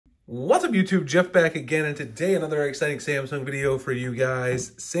What's up YouTube, Jeff back again, and today another exciting Samsung video for you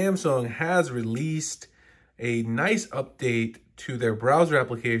guys. Samsung has released a nice update to their browser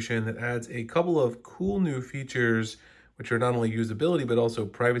application that adds a couple of cool new features, which are not only usability, but also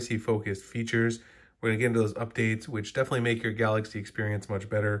privacy focused features. We're gonna get into those updates, which definitely make your Galaxy experience much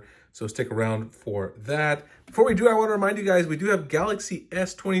better. So stick around for that. Before we do, I wanna remind you guys, we do have Galaxy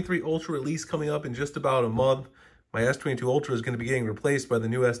S23 Ultra release coming up in just about a month. My S22 Ultra is going to be getting replaced by the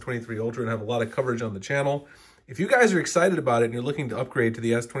new S23 Ultra and have a lot of coverage on the channel. If you guys are excited about it and you're looking to upgrade to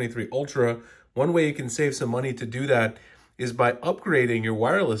the S23 Ultra, one way you can save some money to do that is by upgrading your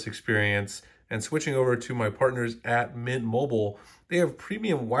wireless experience and switching over to my partners at Mint Mobile. They have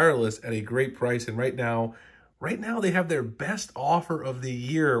premium wireless at a great price, and right now they have their best offer of the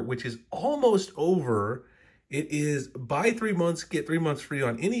year, which is almost over. It is buy 3 months, get 3 months free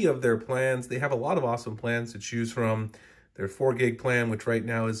on any of their plans. They have a lot of awesome plans to choose from. Their 4 gig plan, which right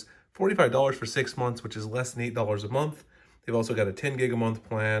now is $45 for 6 months, which is less than $8 a month. They've also got a 10 gig a month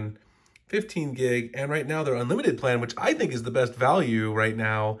plan, 15 gig, and right now their unlimited plan, which I think is the best value right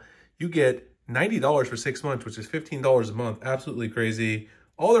now. You get $90 for 6 months, which is $15 a month. Absolutely crazy.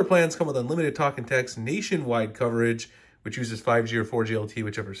 All their plans come with unlimited talk and text, nationwide coverage, which uses 5G or 4G LTE,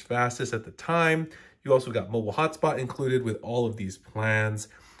 whichever's fastest at the time. You also got mobile hotspot included with all of these plans.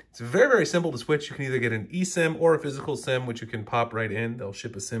 It's very, very simple to switch. You can either get an eSIM or a physical SIM, which you can pop right in. They'll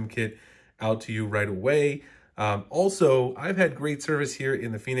ship a SIM kit out to you right away. Also, I've had great service here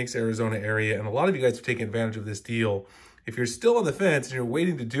in the Phoenix, Arizona area, and a lot of you guys have taken advantage of this deal. If you're still on the fence and you're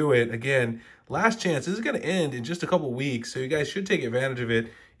waiting to do it, again, last chance. This is going to end in just a couple weeks, so you guys should take advantage of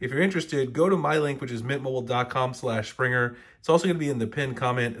it. If you're interested, go to my link, which is mintmobile.com/Springer. It's also going to be in the pinned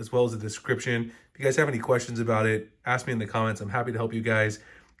comment as well as the description. If you guys have any questions about it, ask me in the comments. I'm happy to help you guys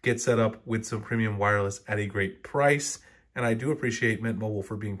get set up with some premium wireless at a great price. And I do appreciate Mint Mobile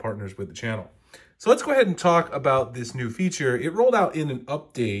for being partners with the channel. So let's go ahead and talk about this new feature. It rolled out in an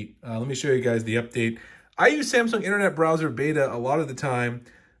update. Let me show you guys the update. I use Samsung Internet Browser Beta a lot of the time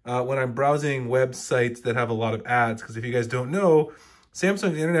when I'm browsing websites that have a lot of ads. Because if you guys don't know,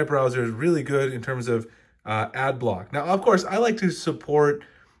 Samsung's internet browser is really good in terms of ad block. Now, of course, I like to support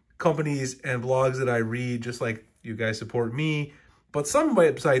companies and blogs that I read, just like you guys support me. But some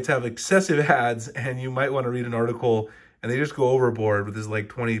websites have excessive ads, and you might want to read an article, and they just go overboard with this like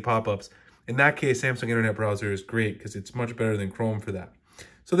 20 pop-ups. In that case, Samsung Internet Browser is great because it's much better than Chrome for that.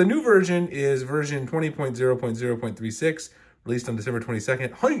 So the new version is version 20.0.0.36, released on December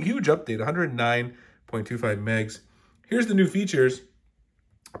 22nd. Huge update, 109.25 megs. Here's the new features.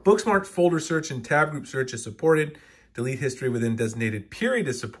 Bookmark, folder search, and tab group search is supported. Delete history within designated period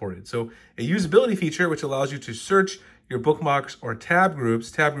is supported. So a usability feature which allows you to search your bookmarks or tab groups.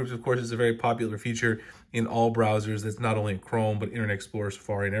 Tab groups, of course, is a very popular feature in all browsers. That's not only in Chrome, but Internet Explorer,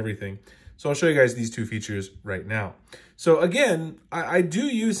 Safari, and everything. So I'll show you guys these two features right now. So again, I do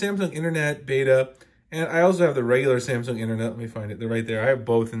use Samsung Internet Beta, and I also have the regular Samsung Internet. Let me find it. They're right there. I have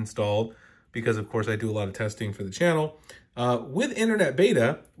both installed because, of course, I do a lot of testing for the channel. With Internet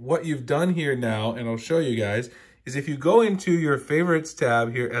Beta, what you've done here now, and I'll show you guys, is if you go into your favorites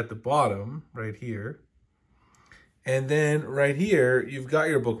tab here at the bottom, right here, and then right here, you've got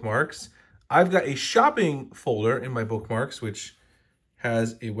your bookmarks. I've got a shopping folder in my bookmarks, which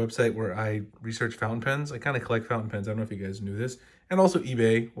has a website where I research fountain pens. I kind of collect fountain pens. I don't know if you guys knew this. And also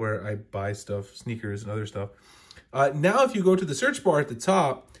eBay, where I buy stuff, sneakers and other stuff. Now, if you go to the search bar at the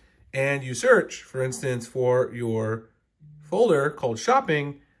top and you search, for instance, for your folder called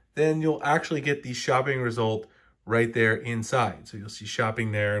shopping, then you'll actually get the shopping result right there inside. So you'll see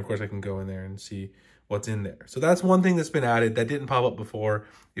shopping there. Of course, I can go in there and see what's in there. So that's one thing that's been added that didn't pop up before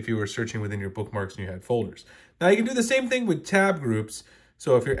if you were searching within your bookmarks and you had folders. Now you can do the same thing with tab groups.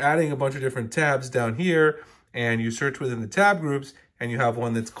 So if you're adding a bunch of different tabs down here and you search within the tab groups and you have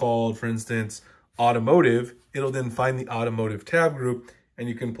one that's called, for instance, automotive, it'll then find the automotive tab group and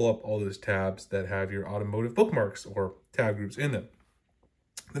you can pull up all those tabs that have your automotive bookmarks or tab groups in them.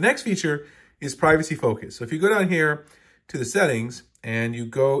 The next feature is privacy focus. So if you go down here to the settings and you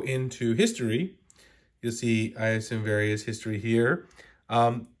go into history, you'll see I have some various history here.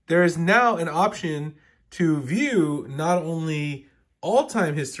 There is now an option to view not only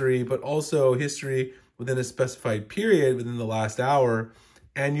all-time history, but also history within a specified period within the last hour.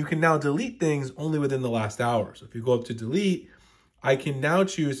 And you can now delete things only within the last hour. So if you go up to delete, I can now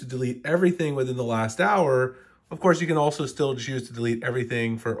choose to delete everything within the last hour. Of course, you can also still choose to delete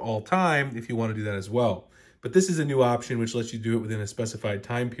everything for all time if you want to do that as well. But this is a new option which lets you do it within a specified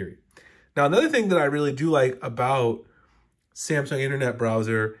time period. Now, another thing that I really do like about Samsung Internet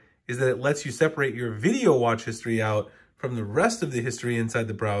Browser is that it lets you separate your video watch history out from the rest of the history inside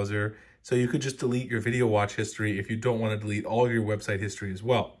the browser. So you could just delete your video watch history if you don't want to delete all of your website history as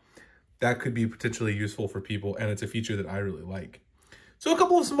well. That could be potentially useful for people, and it's a feature that I really like. So a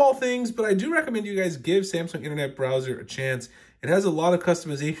couple of small things, but I do recommend you guys give Samsung Internet Browser a chance. It has a lot of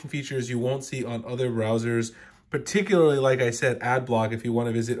customization features you won't see on other browsers, particularly, like I said, ad block. If you want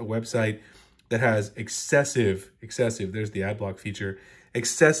to visit a website that has excessive, there's the ad block feature,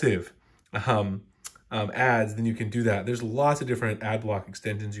 excessive ads, then you can do that. There's lots of different ad block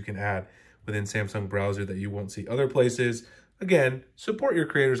extensions you can add within Samsung browser that you won't see other places. Again, support your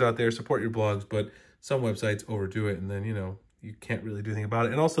creators out there, support your blogs, but some websites overdo it, and then, you know, you can't really do anything about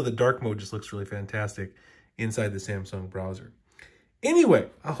it. And also the dark mode just looks really fantastic inside the Samsung browser. Anyway,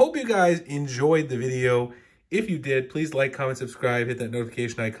 I hope you guys enjoyed the video. If you did, please like, comment, subscribe, hit that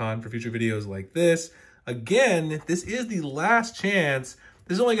notification icon for future videos like this. Again, this is the last chance.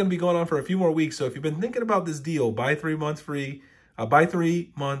 This is only going to be going on for a few more weeks. So if you've been thinking about this deal, buy 3 months free, buy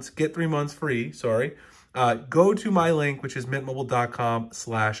 3 months, get 3 months free, sorry. Go to my link, which is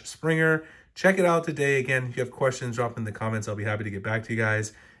mintmobile.com/Springer. Check it out today. Again, if you have questions, drop in the comments. I'll be happy to get back to you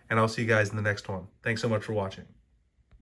guys. And I'll see you guys in the next one. Thanks so much for watching.